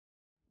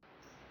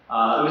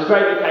It was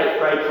great that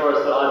Kate prayed for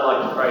us, but I'd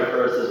like to pray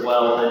for us as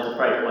well and to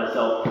pray for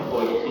myself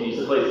before we continue.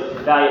 So please,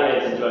 bow your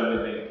heads and join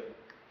with me.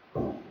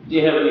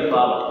 Dear Heavenly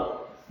Father,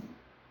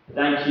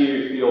 thank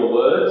you for your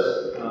words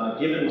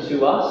given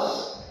to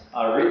us,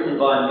 written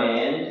by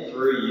man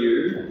through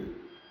you,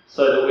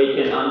 so that we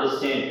can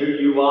understand who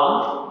you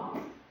are,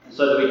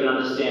 so that we can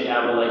understand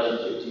our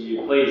relationship to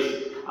you.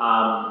 Please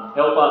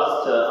help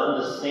us to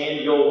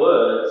understand your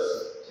words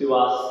to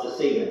us this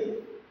evening.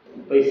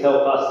 Please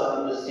help us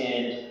to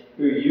understand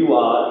who you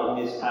are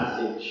in this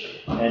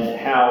passage and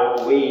how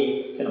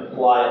we can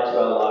apply it to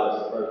our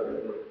lives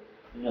appropriately.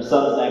 In your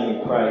Son's name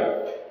we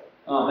pray.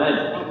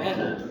 Amen.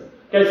 Amen.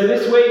 Okay, so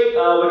this week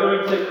we're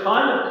going to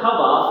kind of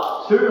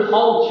cover 2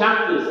 whole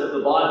chapters of the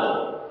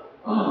Bible.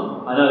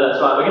 I know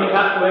that's right. We're going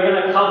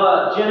to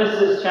cover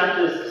Genesis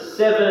chapters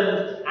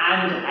 7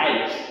 and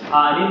 8.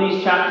 And in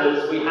these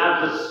chapters we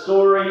have the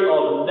story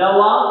of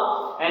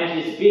Noah and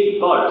his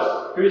big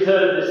boat. Who's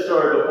heard of this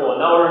story before?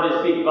 Noah and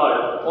his big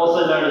boat,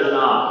 also known as an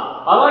ark.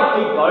 I like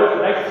big boat.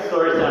 It makes the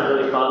story sound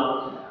really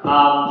fun.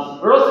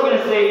 We're also going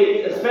to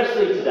see,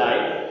 especially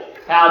today,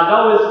 how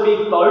Noah's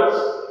big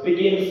boat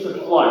begins to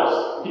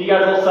float. Can you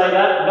guys all say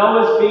that?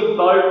 Noah's big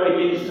boat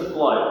begins to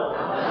float.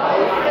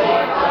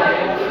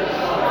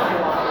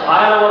 I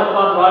had a lot of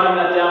fun writing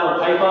that down on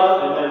paper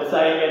and then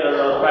saying it as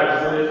I was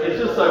practicing this. It's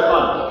just so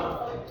fun.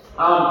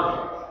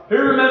 Who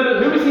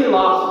was here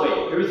last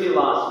week? Who was here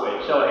last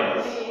week? Show of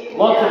hands.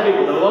 Lots of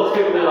people. There were lots of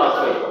people here last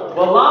week.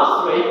 Well,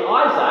 last week,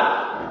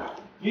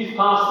 Youth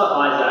Pastor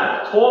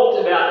Isaac, talked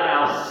about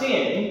how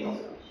sin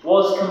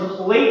was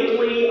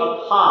completely a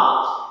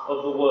part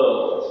of the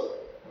world.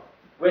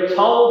 We're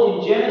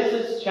told in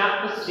Genesis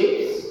chapter 6,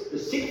 the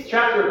 6th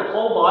chapter of the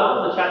whole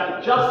Bible, the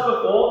chapter just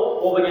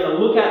before what we're going to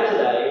look at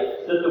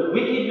today, that the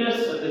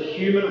wickedness of the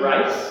human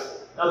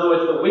race, in other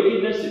words, the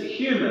wickedness of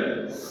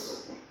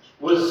humans,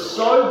 was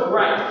so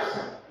great.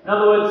 In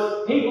other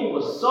words, people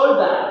were so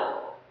bad,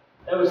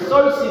 they were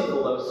so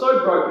sinful, they were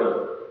so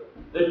broken,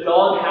 that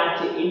God had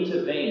to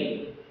intervene.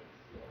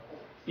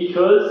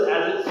 Because,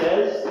 as it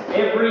says,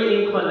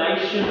 every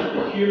inclination of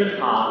the human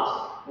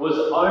heart was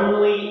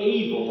only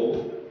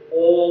evil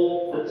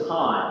all the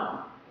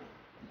time.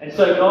 And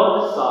so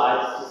God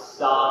decides to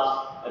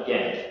start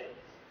again.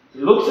 He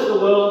looks at the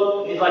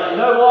world and he's like, you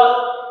know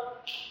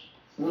what?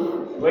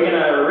 We're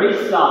going to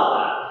restart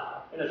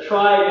that. We're going to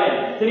try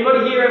again. Has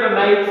anybody here ever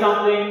made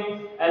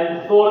something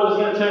and thought it was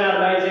going to turn out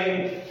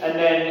amazing and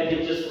then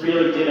it just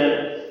really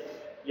didn't?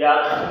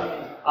 Yeah.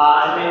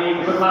 And then you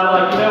were kind of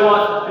like, you know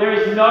what? There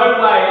is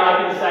no way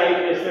I can save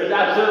this. There's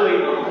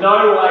absolutely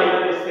no way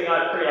that this thing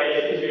I've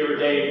created can be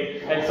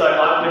redeemed. And so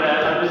I'm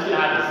just gonna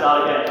have to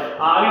start again.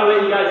 I'm gonna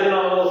let you guys in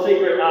on a little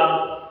secret.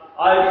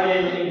 I've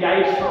been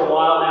engaged for a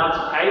while now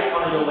to Kate,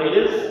 one of your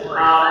leaders.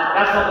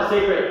 That's not the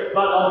secret.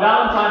 But on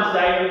Valentine's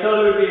Day, we thought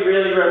it would be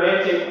really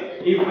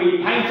romantic if we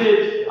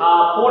painted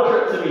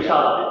portraits of each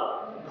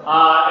other.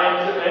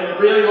 And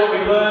really what we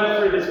learned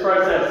through this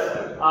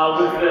process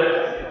was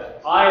that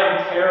I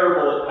am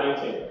terrible at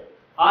painting.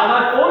 And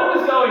I thought it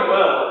was going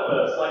well at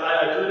first. Like,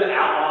 I drew the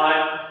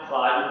outline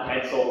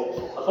in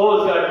pencil. I thought it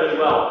was going really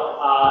well.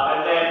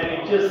 And then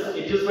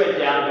it just went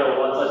downhill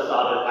once I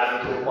started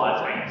having to apply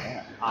paint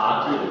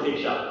to the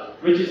picture,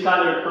 which is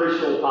kind of a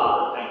crucial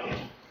part of painting.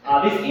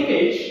 This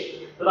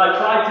image that I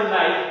tried to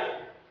make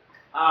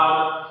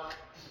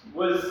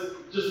was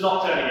just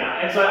not turning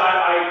out. And so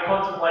I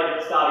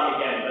contemplated starting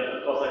again, but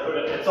of course I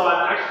couldn't. And so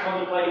I'm actually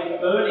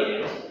contemplating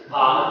burning it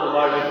at the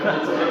moment because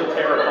it's a little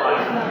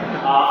terrifying.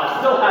 I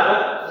still have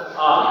it.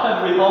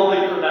 I'm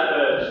withholding from that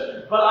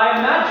urge. But I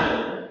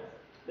imagine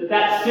that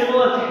that's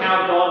similar to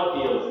how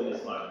God feels in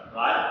this moment,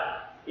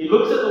 right? He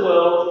looks at the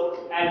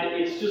world and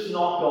it's just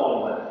not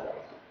gone well.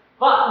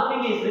 But the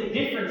thing is, the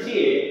difference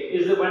here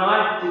is that when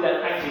I did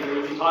that painting, it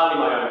was entirely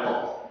my own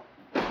fault.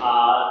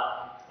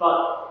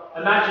 But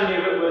imagine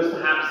if it was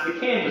perhaps the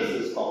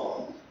canvas's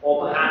fault,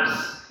 or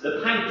perhaps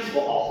the paints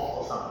were off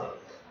or something.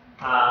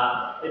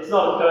 It's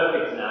not a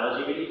perfect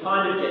analogy, but you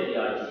kind of get the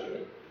idea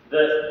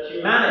that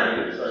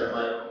humanity, sorry,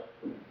 my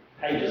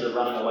pages are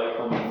running away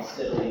from me and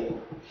steadily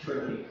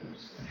shrinking,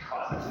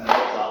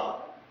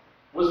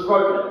 was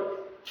broken.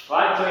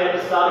 Right? So we had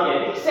to start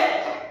again,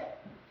 except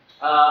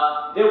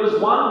there was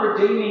one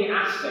redeeming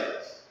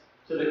aspect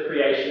to the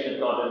creation that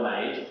God had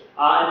made.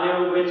 And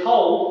then we're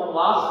told from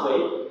last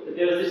week that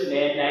there was this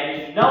man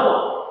named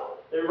Noah.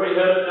 Everybody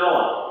heard of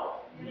Noah?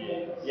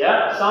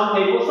 Yeah? Some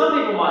people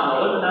might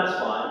know him, and that's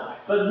fine.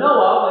 But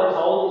Noah, we're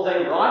told, is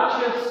a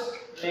righteous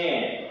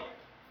man.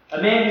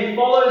 A man who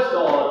follows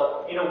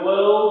God in a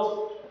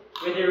world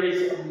where there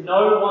is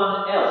no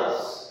one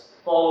else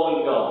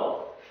following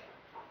God.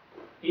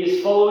 He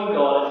is following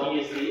God, and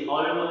he is the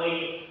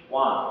only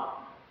one.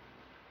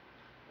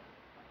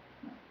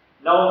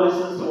 Noah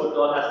listens to what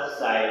God has to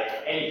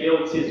say, and he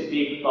builds his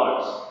big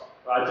boat.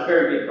 Right? It's a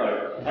very big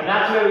boat. And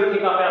that's where we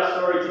pick up our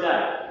story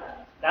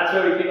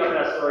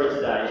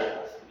today.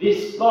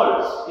 This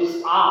boat,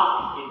 this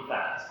ark, in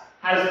fact,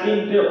 has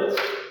been built.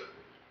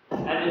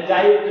 And the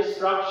day of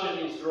destruction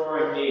is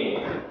drawing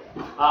near.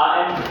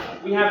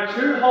 And we have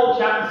 2 whole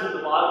chapters of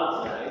the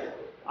Bible today.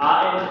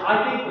 And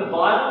I think the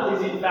Bible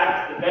is in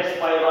fact the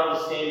best way of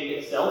understanding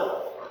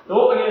itself. So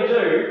what we're going to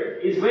do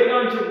is we're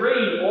going to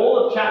read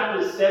all of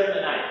chapters 7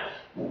 and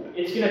 8.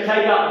 It's going to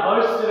take up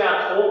most of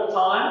our talk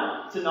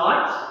time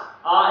tonight.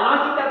 And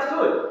I think that's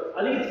good.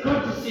 I think it's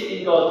good to sit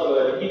in God's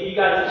Word and give you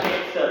guys a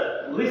chance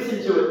to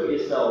listen to it for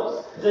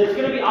yourselves. So it's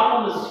going to be up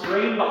on the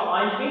screen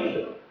behind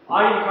me.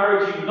 I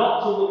encourage you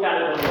not to look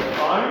at it on your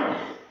phone.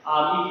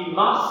 If you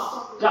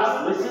must,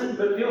 just listen,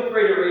 but feel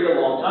free to read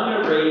along. And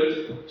I'm going to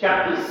read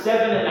chapters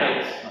 7 and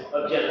 8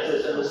 of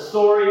Genesis and the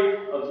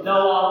story of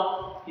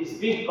Noah, his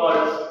big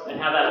boat, and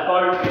how that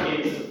boat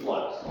begins to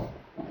float.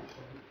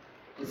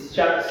 This is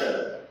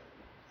chapter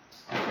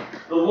 7.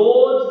 The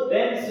Lord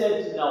then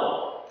said to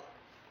Noah,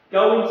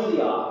 "Go into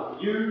the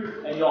ark,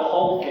 you and your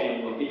whole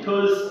family,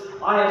 because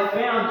I have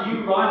found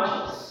you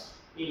righteous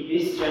in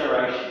this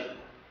generation.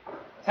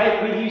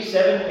 Take with you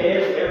 7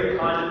 pairs of every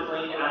kind of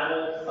clean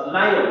animal, a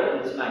male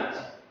and its mate,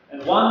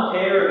 and 1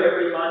 pair of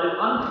every kind of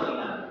unclean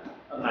animal,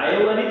 a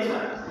male and its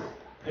mate.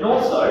 And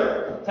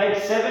also take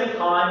 7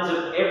 kinds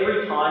of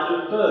every kind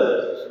of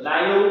bird,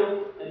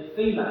 male and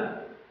female,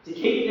 to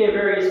keep their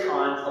various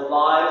kinds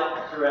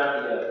alive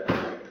throughout the earth.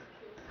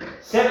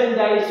 7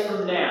 days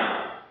from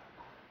now,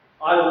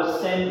 I will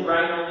send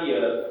rain on the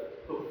earth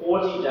for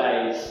 40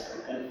 days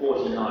and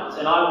 40 nights,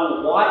 and I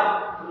will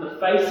wipe from the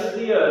face of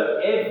the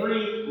earth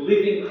every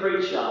living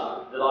creature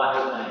that I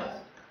have made."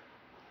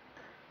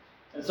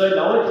 And so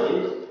Noah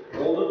did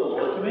all that the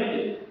Lord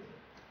commanded him.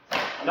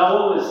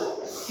 Noah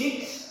was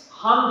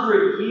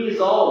 600 years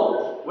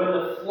old when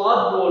the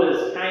flood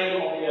waters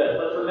came on the earth.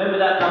 Let's remember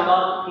that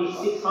number. He's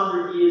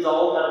 600 years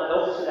old. That'll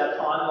help us with our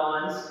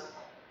timelines.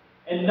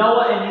 And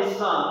Noah and his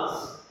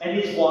sons, and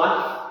his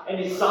wife, and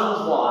his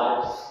sons'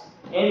 wives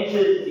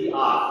entered the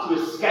ark to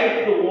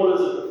escape the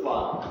waters of the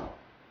flood.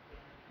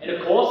 And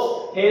of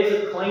course, pairs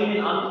of clean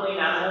and unclean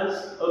animals,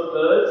 of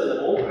birds and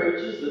of all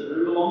creatures that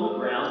move along the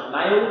ground,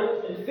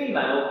 male and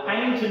female,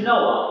 came to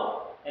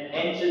Noah and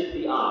entered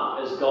the ark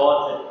as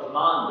God had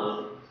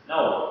commanded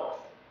Noah.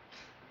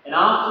 And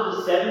after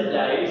the 7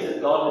 days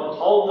that God had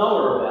told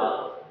Noah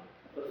about,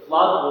 the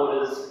flood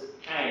waters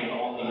came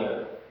on the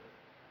earth.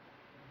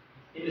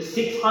 In the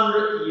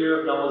 600th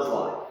year of Noah's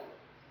life,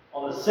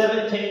 on the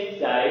 17th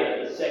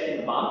day of the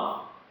 2nd month,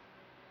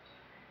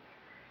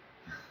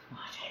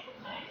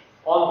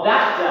 on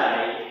that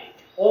day,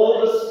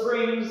 all the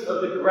springs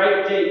of the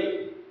great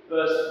deep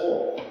burst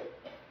forth,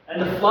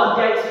 and the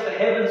floodgates of the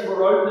heavens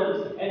were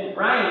opened, and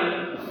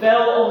rain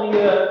fell on the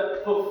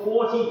earth for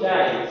 40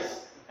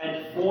 days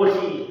and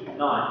 40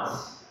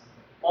 nights.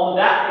 On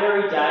that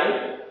very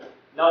day,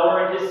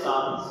 Noah and his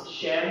sons,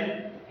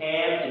 Shem,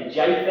 Ham, and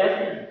Japheth,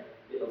 a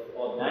bit of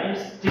odd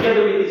names,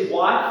 together with his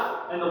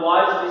wife and the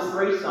wives of his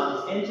 3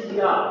 sons, entered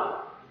the ark.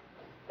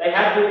 They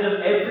had with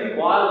them every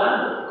wild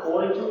animal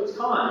according to its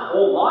kind,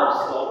 all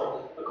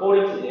livestock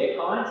according to their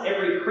kinds,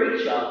 every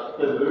creature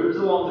that moves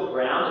along the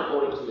ground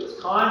according to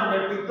its kind,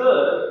 and every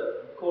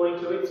bird according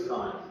to its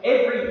kind.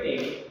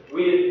 Everything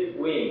with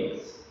wings.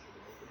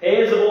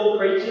 Pairs of all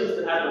creatures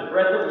that have the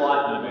breath of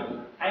life in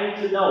them came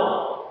to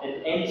Noah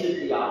and entered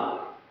the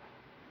ark.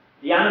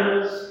 The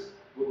animals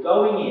were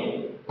going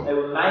in, they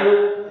were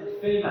male and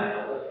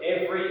female of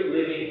every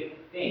living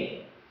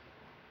thing,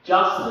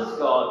 just as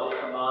God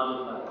had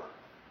commanded Noah.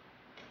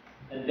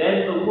 And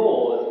then the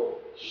Lord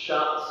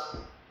shut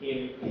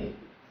him in.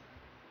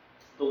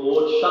 The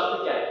Lord shut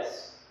the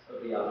gates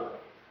of the ark.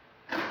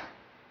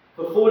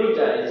 For 40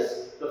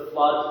 days, the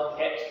flood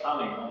kept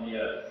coming on the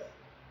earth.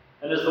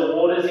 And as the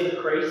waters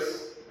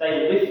increased,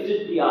 they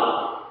lifted the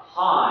ark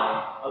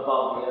high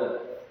above the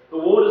earth. The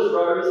waters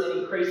rose and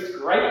increased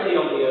greatly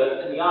on the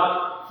earth, and the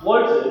ark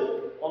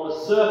floated on the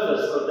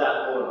surface of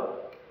that water.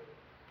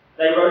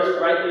 They rose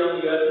greatly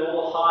on the earth, and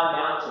all the high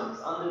mountains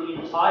under the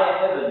entire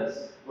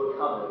heavens were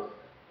covered.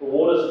 The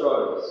waters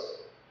rose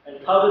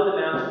and covered the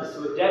mountains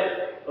to a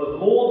depth of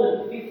more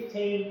than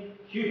 15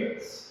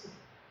 cubits.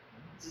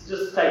 To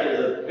just take it as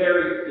a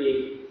very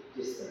big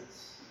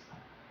distance.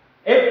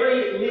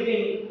 Every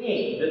living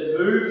thing that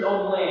moved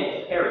on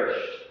land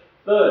perished.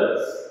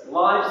 Birds,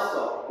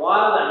 livestock,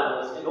 wild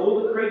animals, and all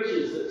the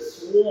creatures that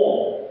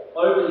swarm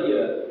over the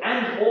earth,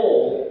 and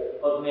all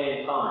of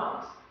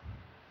mankind.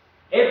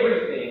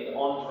 Everything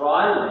on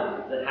dry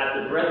land that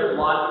had the breath of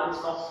life in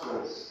its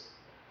nostrils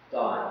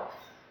died.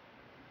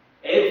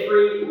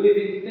 Every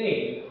living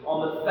thing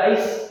on the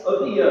face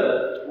of the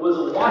earth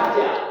was wiped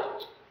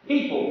out.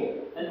 People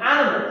and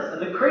animals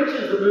and the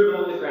creatures that move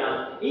along the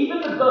ground, even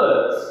the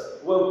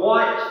birds, were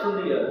wiped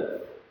from the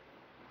earth.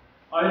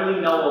 Only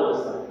Noah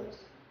was saved,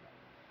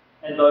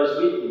 and those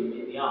with him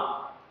in the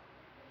ark.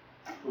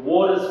 The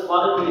waters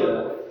flooded the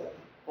earth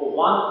for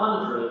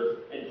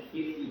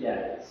 150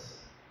 days.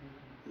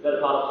 The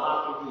better part of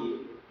half a year.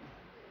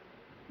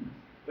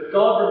 But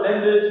God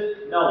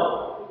remembered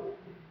Noah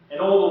and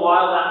all the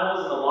wild animals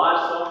and the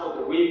livestock that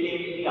were with him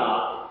in the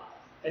ark.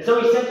 And so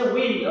he sent a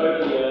wind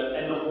over the earth,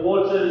 and the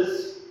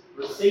waters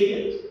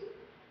receded.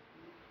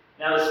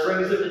 Now the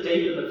springs of the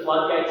deep and the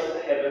floodgates of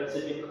the heavens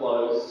had been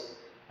closed,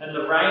 and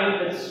the rain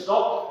had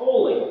stopped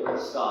falling from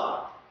the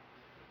sky.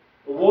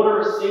 The water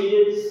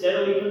receded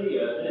steadily from the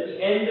earth, and at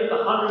the end of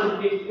the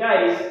 150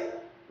 days,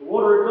 the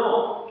water had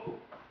gone.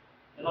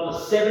 And on the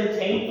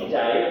 17th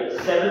day of the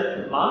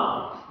 7th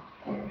month,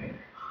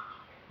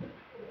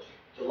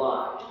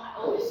 July.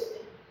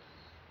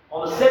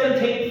 On the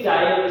 17th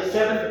day of the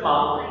 7th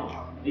month,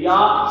 the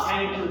ark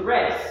came to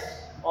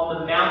rest on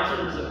the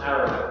mountains of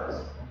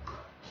Ararat.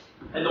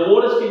 And the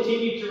waters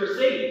continued to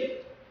recede,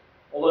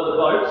 although the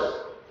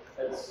boat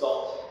had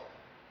stopped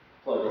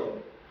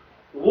floating.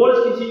 The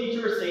waters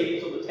continued to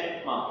recede until the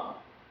 10th month.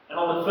 And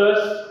on the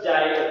first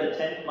day of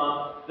the 10th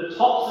month, the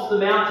tops of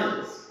the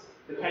mountains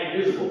became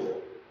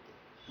visible.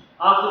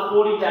 After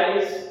 40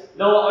 days,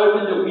 Noah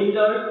opened a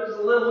window, just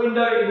a little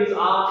window in his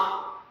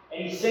ark,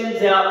 and he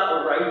sends out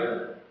a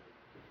raven.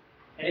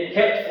 And it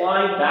kept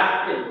flying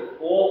back and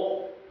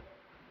forth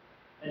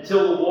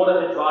until the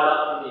water had dried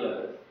up from the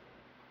earth.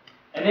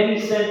 And then he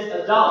sent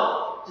a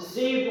dove to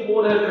see if the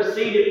water had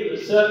receded from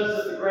the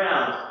surface of the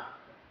ground.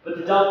 But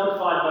the dove could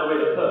find nowhere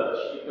to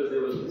perch, because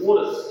there was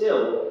water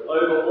still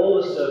over all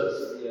the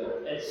surface of the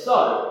earth. And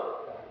so,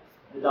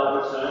 the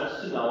dove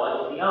returned to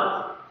Noah in the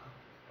ark.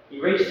 He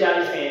reached out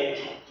his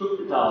hand, took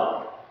the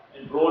dove,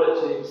 and brought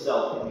it to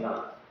himself in the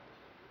ark.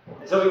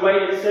 And so he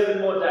waited 7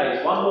 more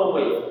days, 1 more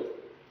week.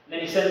 And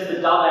then he sends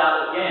the dove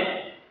out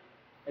again.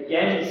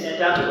 Again, he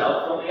sent out the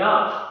dove from the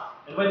ark.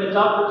 And when the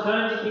dove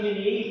returned to him in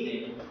the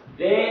evening,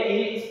 there in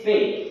its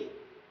beak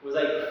was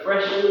a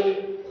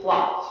freshly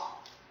plucked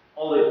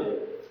olive leaf.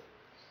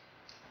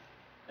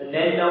 And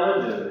then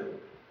Noah knew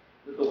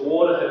that the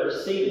water had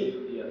receded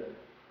from the earth.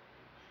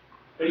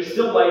 But he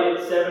still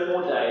waited 7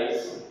 more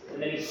days,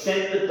 and then he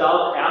sent the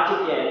dove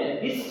out again,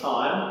 and this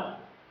time,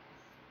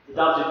 the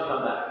dove didn't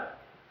come back.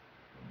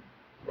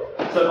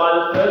 So by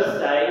the first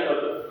day of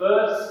the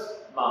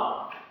first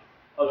month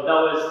of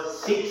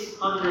Noah's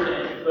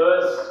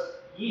 601st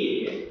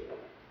year,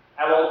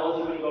 how old was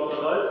he when he got on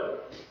the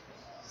boat?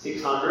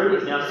 600.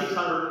 He's now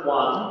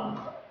 601.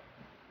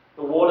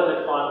 The water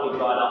had finally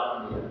dried up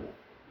from the earth.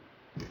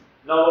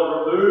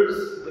 Noah removes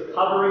the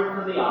covering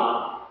from the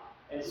ark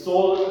and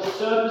saw that the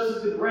surface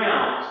of the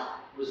ground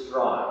was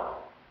dry.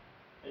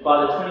 And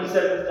by the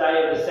 27th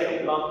day of the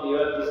 2nd month, the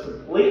earth was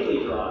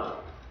completely dry.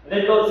 And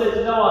then God said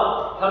to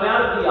Noah, "Come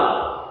out of the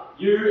ark,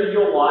 you and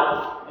your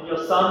wife, and your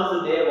sons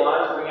and their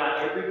wives, bring out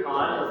every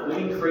kind of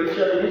living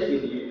creature that is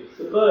with you,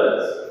 the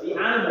birds, the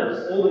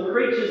animals, all the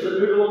creatures that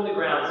move along the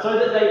ground, so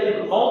that they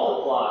can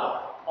multiply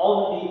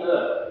on the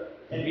earth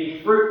and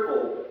be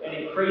fruitful and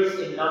increase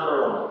in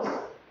number on it."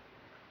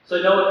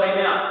 So Noah came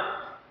out,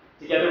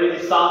 together with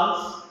his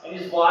sons and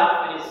his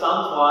wife and his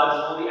sons' wives,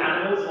 and all the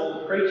animals and all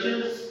the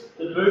creatures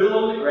that move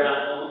along the ground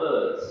and all the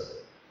birds.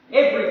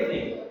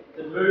 Everything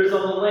that moves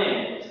on the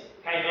land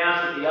came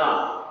out of the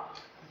ark,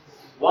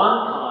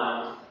 one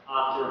kind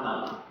after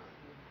another.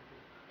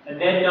 And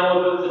then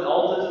Noah built an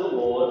altar to the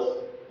Lord,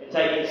 and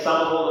taking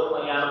some of all the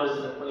clean animals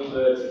and the clean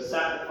birds, he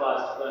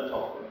sacrificed burnt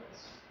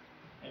offerings.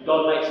 And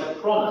God makes a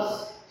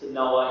promise to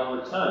Noah in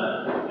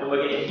return, and we're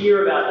going to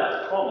hear about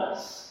that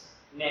promise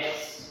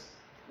next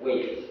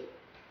week.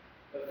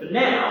 But for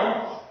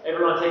now,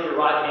 everyone take your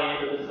right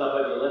hand and lift it up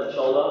over your left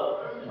shoulder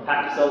and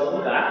pat yourselves on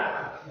the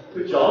back.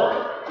 Good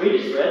job. We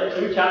just read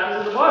 2 chapters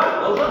of the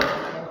Bible. Well done.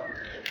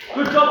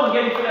 Good job on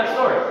getting through that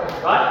story,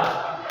 right?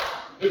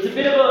 It's a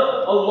bit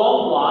of a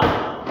long one,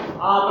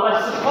 but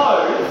I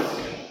suppose,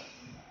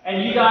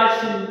 and you guys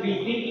can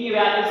be thinking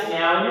about this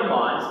now in your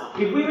minds,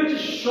 if we were to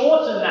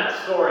shorten that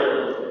story a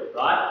little bit,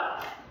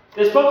 right?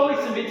 There's probably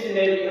some bits in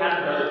there that you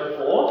hadn't heard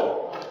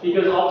before,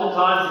 because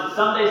oftentimes in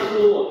Sunday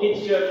school or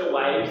kids' church or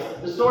waves,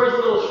 the story's a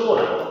little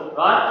shorter,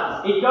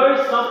 right? It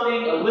goes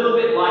something a little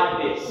bit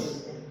like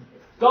this.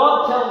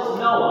 God tells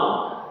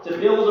Noah to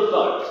build a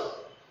boat.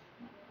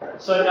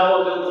 So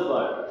Noah builds a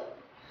boat.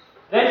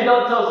 Then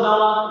God tells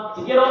Noah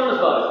to get on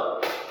the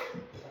boat.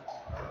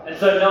 And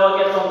so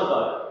Noah gets on the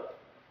boat.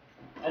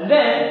 And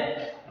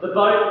then the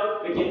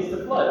boat begins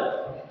to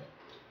float.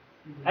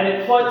 And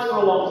it floats for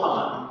a long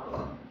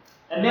time.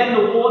 And then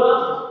the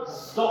water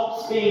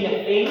stops being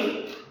a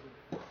thing.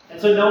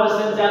 And so Noah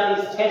sends out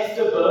these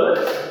tester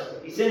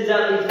birds. He sends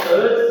out these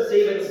birds to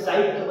see if it's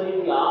safe to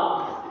leave the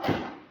ark.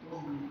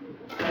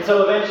 And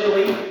so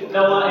eventually,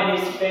 Noah and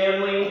his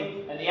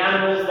family and the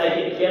animals, they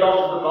can get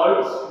off the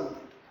boat.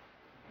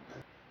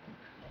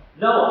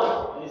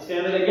 Noah and his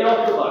family, they get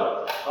off the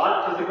boat,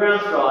 right? Because the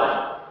ground's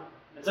dry.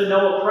 And so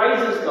Noah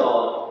praises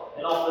God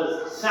and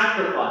offers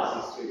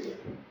sacrifices to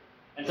him.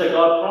 And so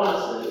God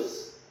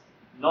promises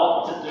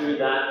not to do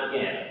that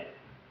again.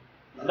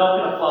 He's not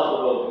going to flood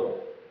the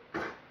world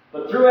again.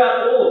 But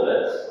throughout all of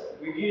it,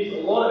 we've used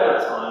a lot of our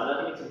time, and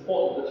I think it's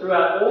important, but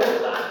throughout all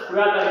of that,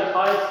 throughout that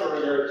entire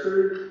story, there are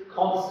 2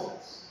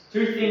 constants,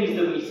 2 things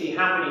that we see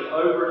happening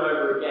over and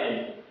over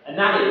again, and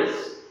that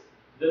is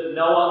that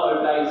Noah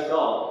obeys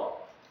God.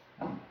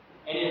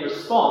 And in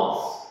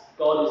response,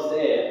 God is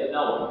there for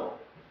Noah.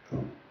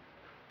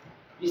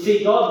 You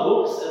see, God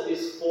looks at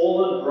this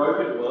fallen,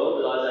 broken world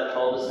that Isaac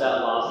told us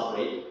about last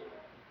week,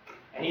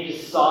 and he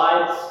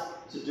decides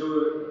to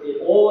do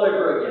it all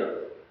over again.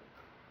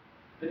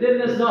 But then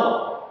there's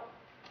Noah,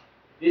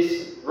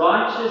 this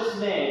righteous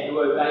man who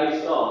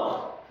obeys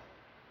God.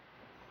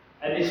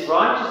 And this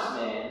righteous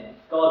man,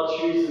 God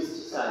chooses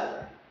to save.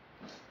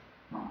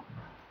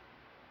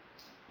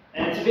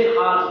 And it's a bit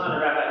hard to kind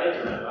of wrap our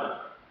heads around, right?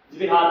 It's a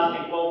bit hard to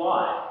think, well,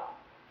 why?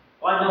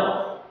 Why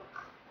Noah?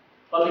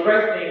 But the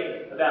great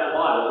thing about the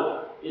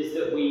Bible is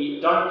that we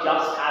don't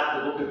just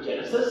have the book of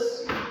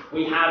Genesis,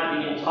 we have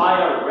the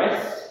entire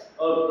rest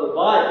of the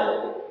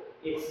Bible.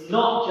 It's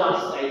not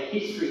just a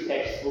history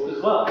textbook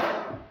as well.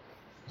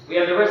 We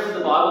have the rest of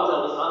the Bible to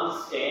help us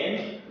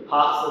understand the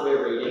parts that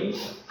we're reading,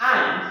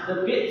 and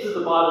the bits of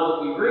the Bible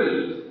that we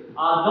read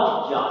are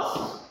not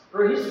just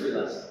for a history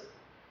lesson.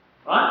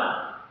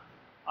 Right?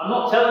 I'm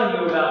not telling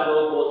you about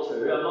World War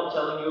II, I'm not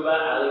telling you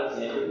about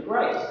Alexander the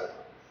Great.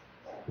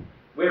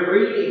 We're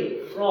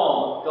reading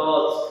from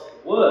God's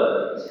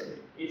Word.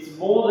 It's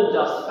more than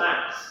just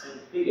facts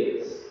and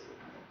figures.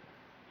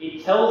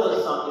 It tells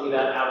us something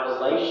about our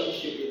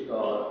relationship with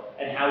God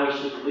and how we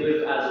should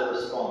live as a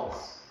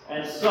response.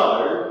 And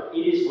so, it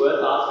is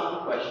worth asking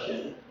the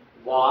question,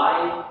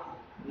 why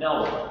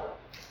Noah?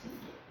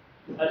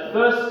 At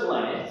first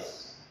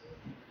glance,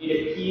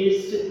 it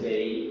appears to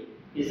be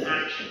his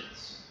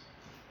actions.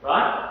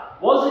 Right?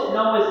 Was it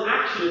Noah's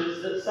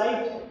actions that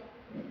saved him?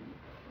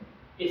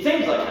 It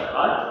seems like that,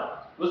 right?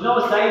 Was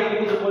Noah saved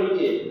because of what he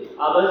did?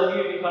 Those of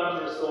you who've been coming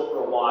to Restore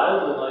for a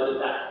while will know that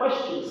that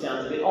question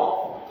sounds a bit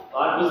off.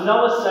 Right? Was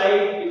Noah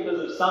saved because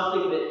of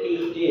something that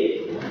he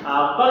did?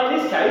 But in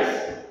this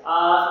case,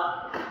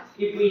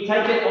 if we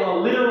take it on a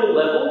literal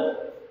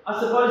level, I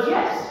suppose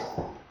yes.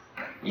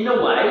 In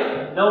a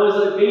way,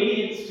 Noah's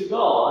obedience to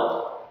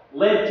God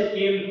led to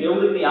him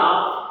building the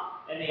ark,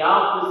 and the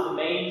ark was the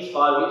means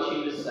by which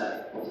he was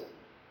saved.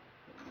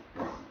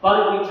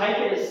 But if we take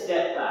it a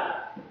step back,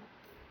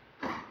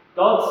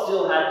 God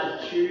still had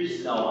to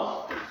choose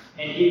Noah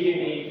and give him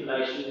the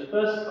information in the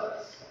first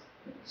place,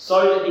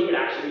 so that he could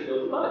actually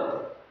build the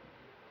boat.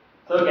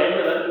 So again,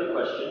 we're left with the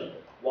question,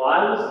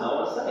 why was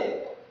Noah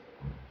saved?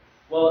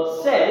 Well,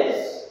 it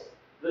says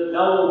that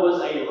Noah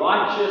was a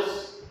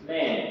righteous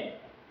man.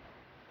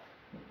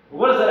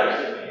 What does that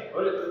actually mean?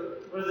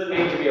 What does it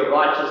mean to be a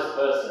righteous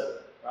person?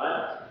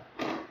 Right?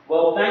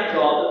 Well, thank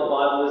God that the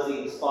Bible is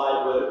the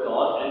inspired word of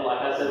God, and like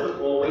I said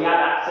before, we have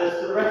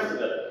access to the rest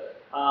of it.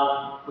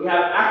 We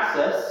have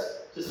access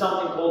to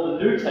something called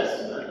the New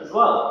Testament as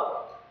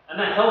well. And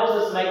that helps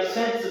us make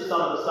sense of some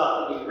of the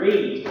stuff that we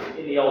read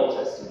in the Old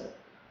Testament.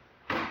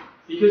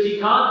 Because you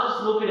can't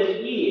just look at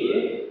it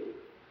here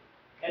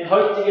and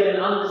hope to get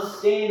an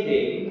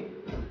understanding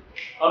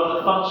of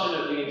the function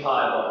of the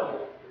entire body.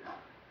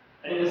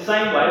 And in the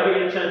same way, we're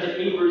going to turn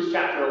to Hebrews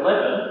chapter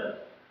 11.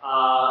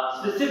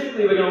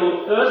 Specifically, we're going to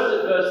look first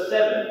at verse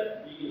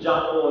 7. You can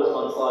jump forward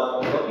one slide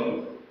while I'm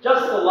looking.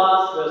 Just the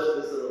last verse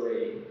of this little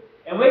reading.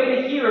 And we're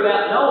going to hear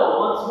about Noah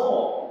once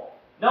more.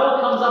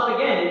 Noah comes up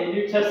again in the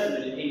New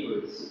Testament in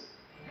Hebrews.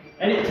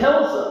 And it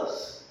tells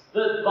us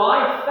that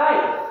by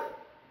faith,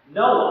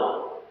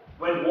 Noah,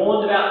 when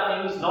warned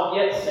about things not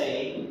yet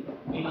seen,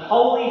 in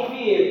holy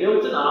fear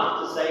built an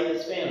ark to save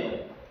his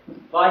family.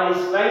 By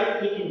his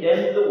faith he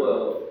condemned the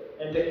world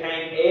and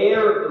became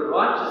heir of the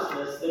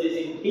righteousness that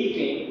is in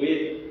keeping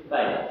with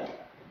faith.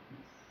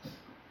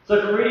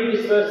 So from reading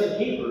this verse in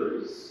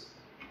Hebrews,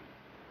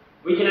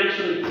 we can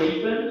actually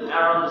deepen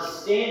our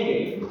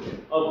understanding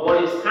of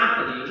what is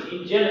happening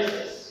in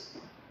Genesis.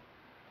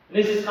 And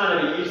this is kind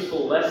of a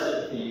useful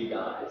lesson for you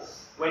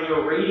guys. When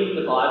you're reading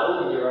the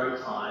Bible in your own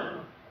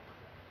time,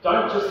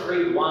 don't just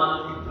read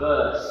one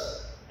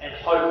verse and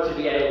hope to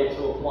be able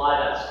to apply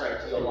that straight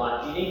to your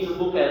life. You need to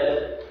look at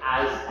it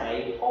as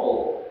a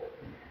whole.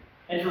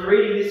 And from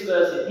reading this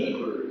verse in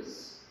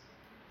Hebrews,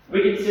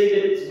 we can see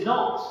that it's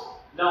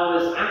not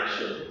Noah's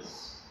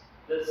actions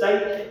that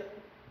saved him,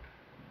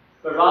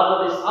 but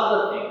rather this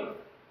other thing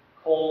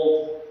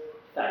called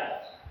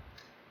faith.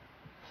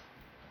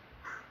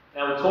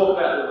 Now, we talk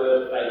about the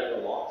word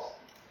faith a lot,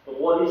 but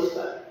what is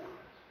faith?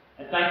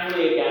 And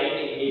thankfully, again,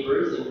 in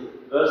Hebrews, in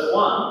verse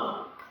 1,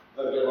 I've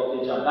got to get locked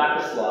in, jump back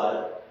a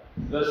slide,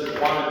 verses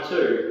 1 and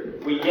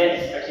 2, we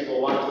get, actually,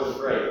 well, 1, 2, and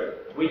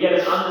 3, we get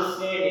an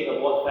understanding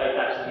of what faith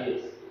actually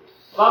is.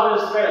 The Bible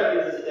just straight up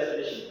gives us a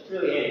definition. It's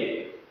really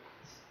handy.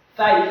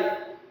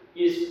 Faith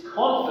is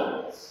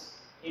confidence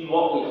in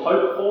what we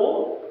hope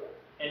for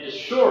and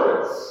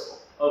assurance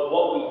of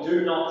what we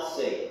do not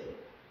see.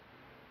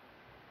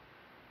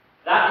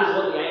 That is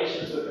what the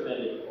ancients were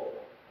commended for.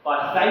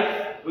 By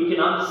faith, we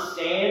can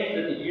understand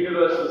that the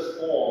universe was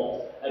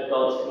formed at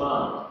God's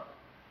command,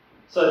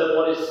 so that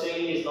what is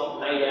seen is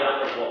not made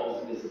out of what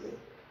was visible.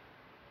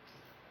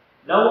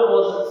 Noah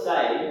wasn't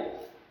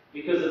saved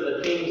because of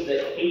the things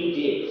that he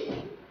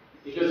did,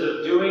 because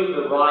of doing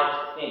the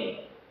right thing.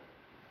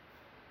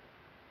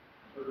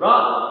 But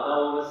rather,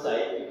 Noah was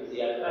saved because he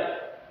had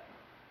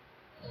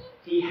faith.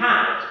 He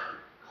had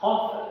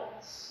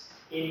confidence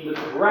in the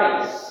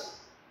grace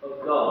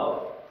of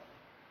God.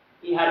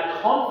 He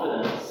had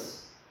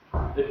confidence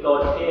that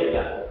God cared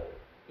about him.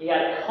 He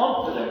had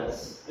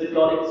confidence that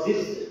God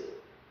existed.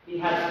 He he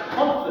had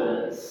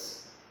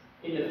confidence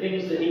in the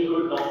things that he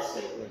could not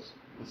see.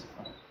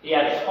 He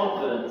had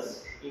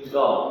confidence in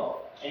God,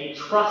 and he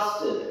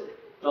trusted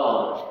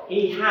God.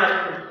 He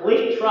had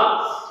complete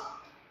trust.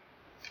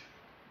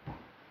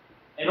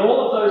 And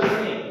all of those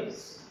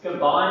things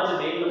combined to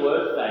mean the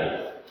word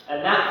faith,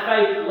 and that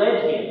faith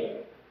led him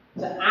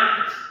to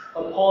act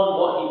upon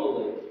what he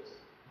believed.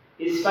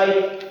 His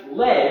faith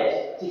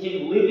led to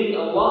him living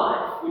a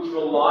life which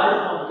relied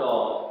upon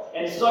God,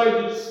 and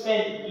so he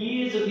spent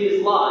years of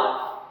his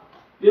life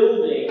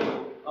building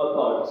a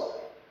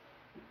boat.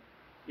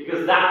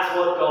 Because that's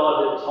what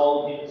God had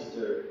told him to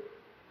do.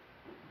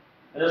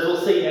 And as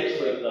we'll see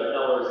next week though,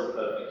 Noah isn't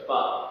perfect,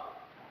 but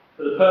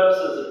for the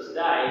purposes of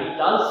today, he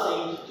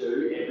does seem to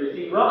do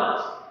everything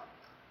right.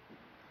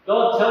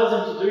 God tells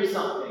him to do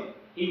something.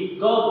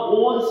 God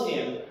warns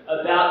him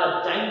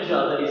about a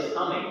danger that is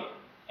coming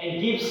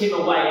and gives him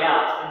a way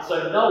out. And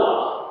so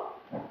Noah,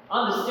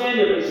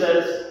 understandably,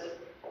 says,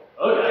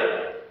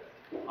 okay,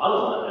 I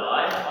don't want to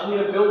die. I'm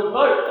going to build a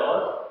boat,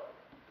 God.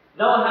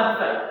 Noah had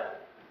faith.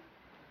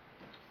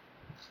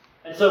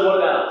 And so what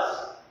about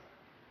us?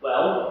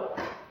 Well,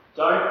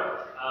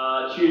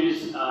 don't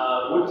choose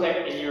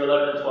Woodtech in year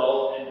 11 and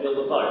 12 and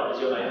build a boat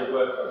as your major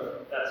work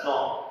program. That's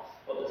not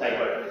what the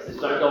takeaway from this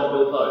is. Don't go and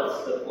build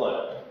boats that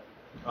float.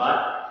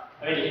 Right?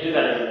 I mean, you can do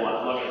that if you want.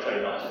 I'm not going to tell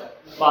you not to.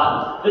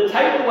 But the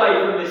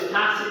takeaway from this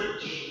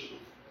passage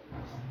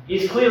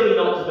is clearly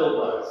not to build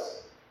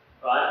boats.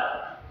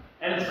 Right?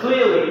 And it's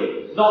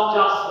clearly not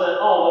just that,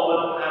 we're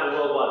not going to have a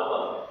worldwide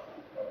flood.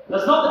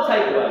 That's not the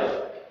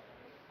takeaway.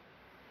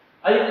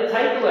 I think the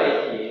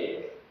takeaway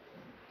here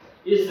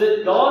is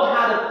that God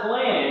had a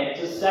plan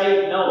to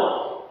save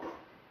Noah.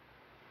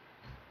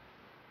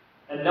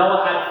 And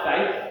Noah had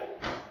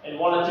faith and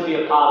wanted to be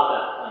a part of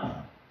that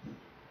plan.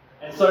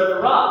 And so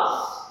for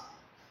us,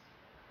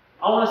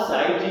 I want to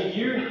say, do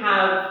you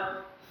have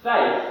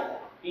faith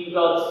in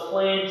God's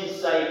plan to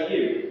save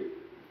you?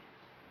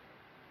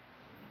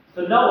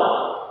 For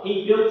Noah,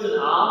 he built an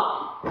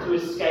ark to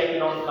escape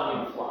an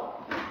oncoming flood.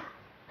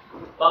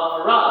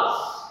 But for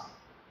us,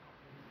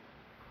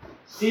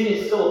 sin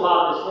is still a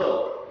part of this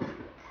world.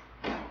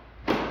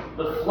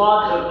 The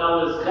flood of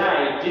Noah's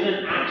day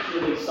didn't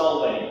actually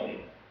solve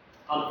anything,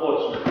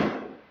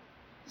 unfortunately.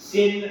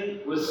 Sin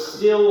was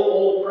still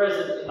all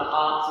present in the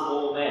hearts of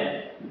all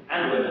men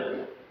and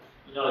women.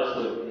 You're not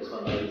excluded from this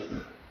one, ladies.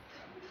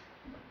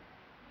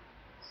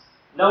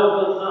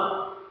 Noah built an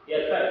ark. He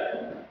had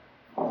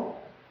faith.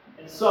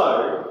 And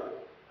so,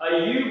 are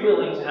you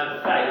willing to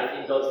have faith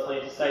in God's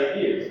plan to save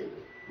you?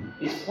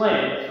 His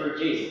plan through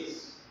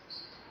Jesus.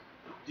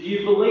 Do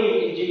you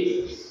believe in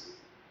Jesus?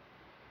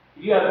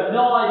 If you have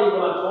no idea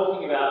what I'm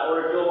talking about,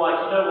 or if you're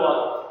like, you know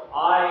what,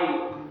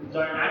 I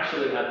don't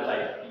actually have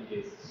faith in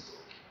Jesus.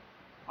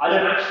 I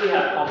don't actually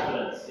have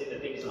confidence in the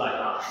things that I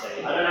can't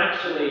see. I don't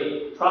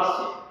actually trust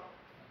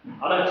Him.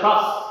 I don't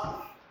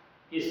trust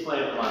His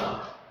plan for my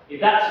life.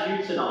 If that's you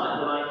tonight,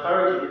 then I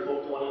encourage you to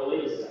talk to one of your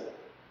leaders today.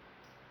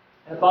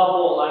 And above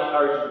all, I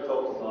encourage you to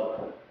talk to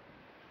God.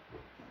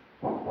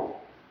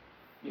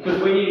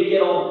 Because we need to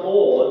get on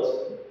board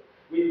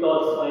with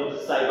God's plan to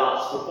save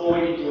us before we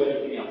can do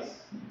anything else.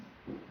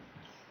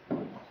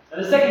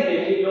 And the second thing,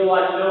 if you're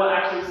like, you know what,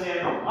 actually,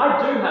 Sam, I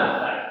do have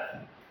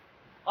faith.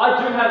 I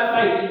do have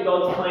faith in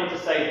God's plan to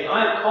save me.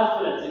 I have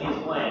confidence in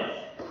His plan.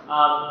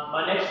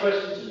 My next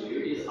question to you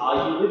is,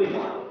 are you living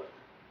like it?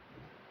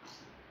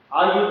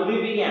 Are you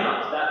living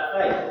out that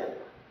faith?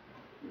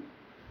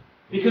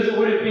 Because it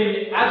would have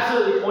been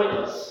absolutely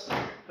pointless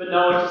for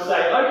Noah to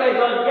say, okay,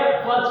 God,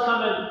 yeah, flood's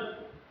coming.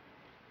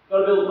 Got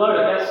to build a boat,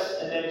 I guess,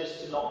 and then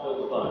just to not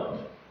build a boat.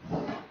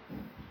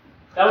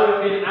 That would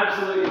have been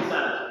absolute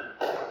insanity.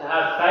 To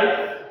have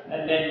faith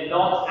and then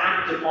not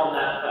act upon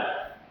that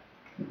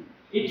faith.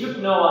 It took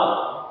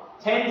Noah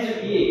tens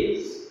of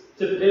years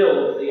to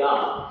build the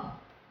ark.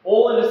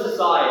 All in a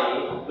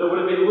society that would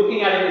have been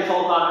looking at him this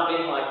whole time and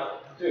being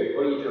like, dude,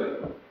 what are you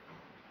doing?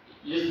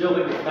 You're just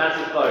building this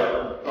massive boat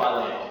on dry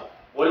land.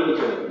 What are you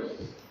doing?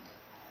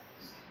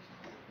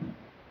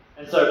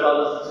 And so,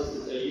 brothers and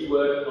sisters, are you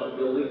working on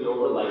building your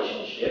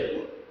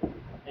relationship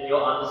and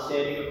your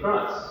understanding of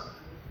Christ?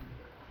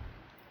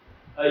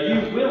 Are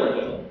you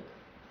willing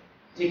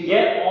to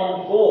get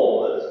on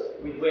board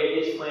with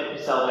where His plan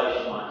for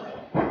salvation might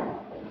take?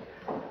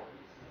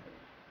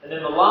 And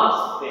then the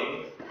last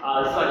thing, it's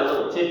like a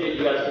little tidbit,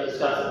 you guys can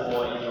discuss it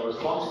more in your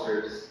response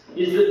groups,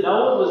 is that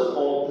Noah was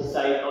called to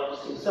save not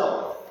just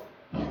himself,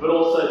 but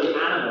also the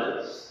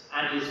animals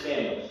and his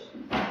family.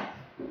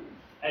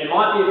 And it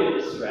might be a bit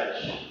of a stretch,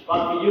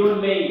 but for you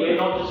and me, we're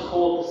not just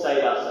called to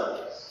save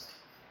ourselves.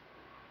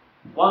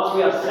 Once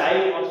we are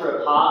saved, once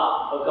we're a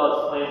part of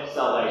God's plan for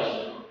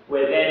salvation,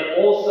 we're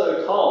then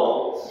also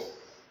told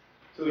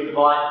to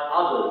invite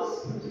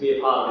others to be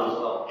a part of it as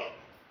well.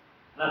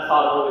 And that's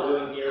part of what we're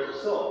doing here at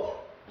Restore.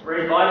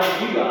 We're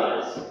inviting you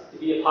guys to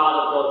be a part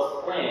of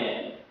God's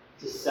plan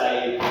to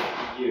save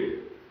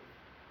you.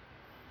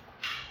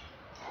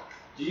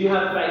 Do you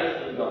have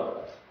faith in God?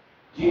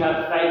 Do you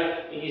have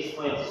faith in His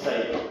plan to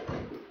save you?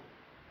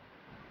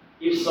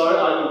 If so,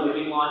 are you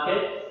living like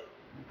it?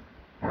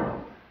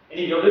 And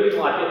if you're living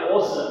like it,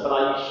 awesome, but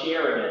are you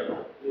sharing it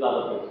with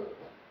other people?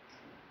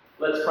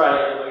 Let's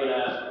pray, and we're going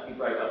to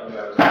break up and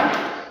go.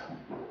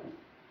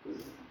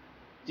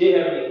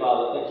 Dear Heavenly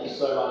Father, thank you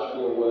so much for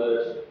your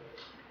word.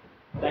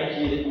 Thank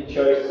you that you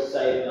chose to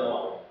save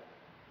Noah.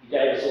 You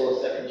gave us all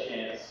a second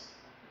chance.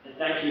 And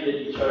thank you that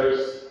you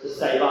chose to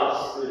save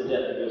us through the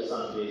death of your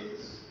Son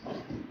Jesus,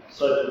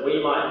 so that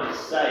we might be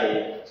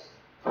saved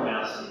from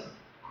our sin.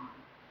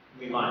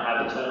 We might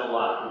have eternal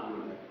life with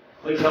you.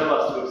 Please help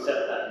us to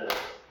accept that,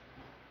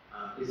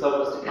 Lord. Please help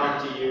us to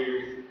come to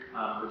you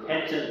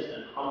repentant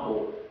and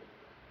humble,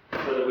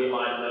 so that we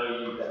might know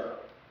you better.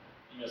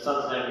 In your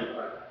Son's name we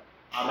pray.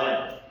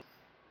 Amen.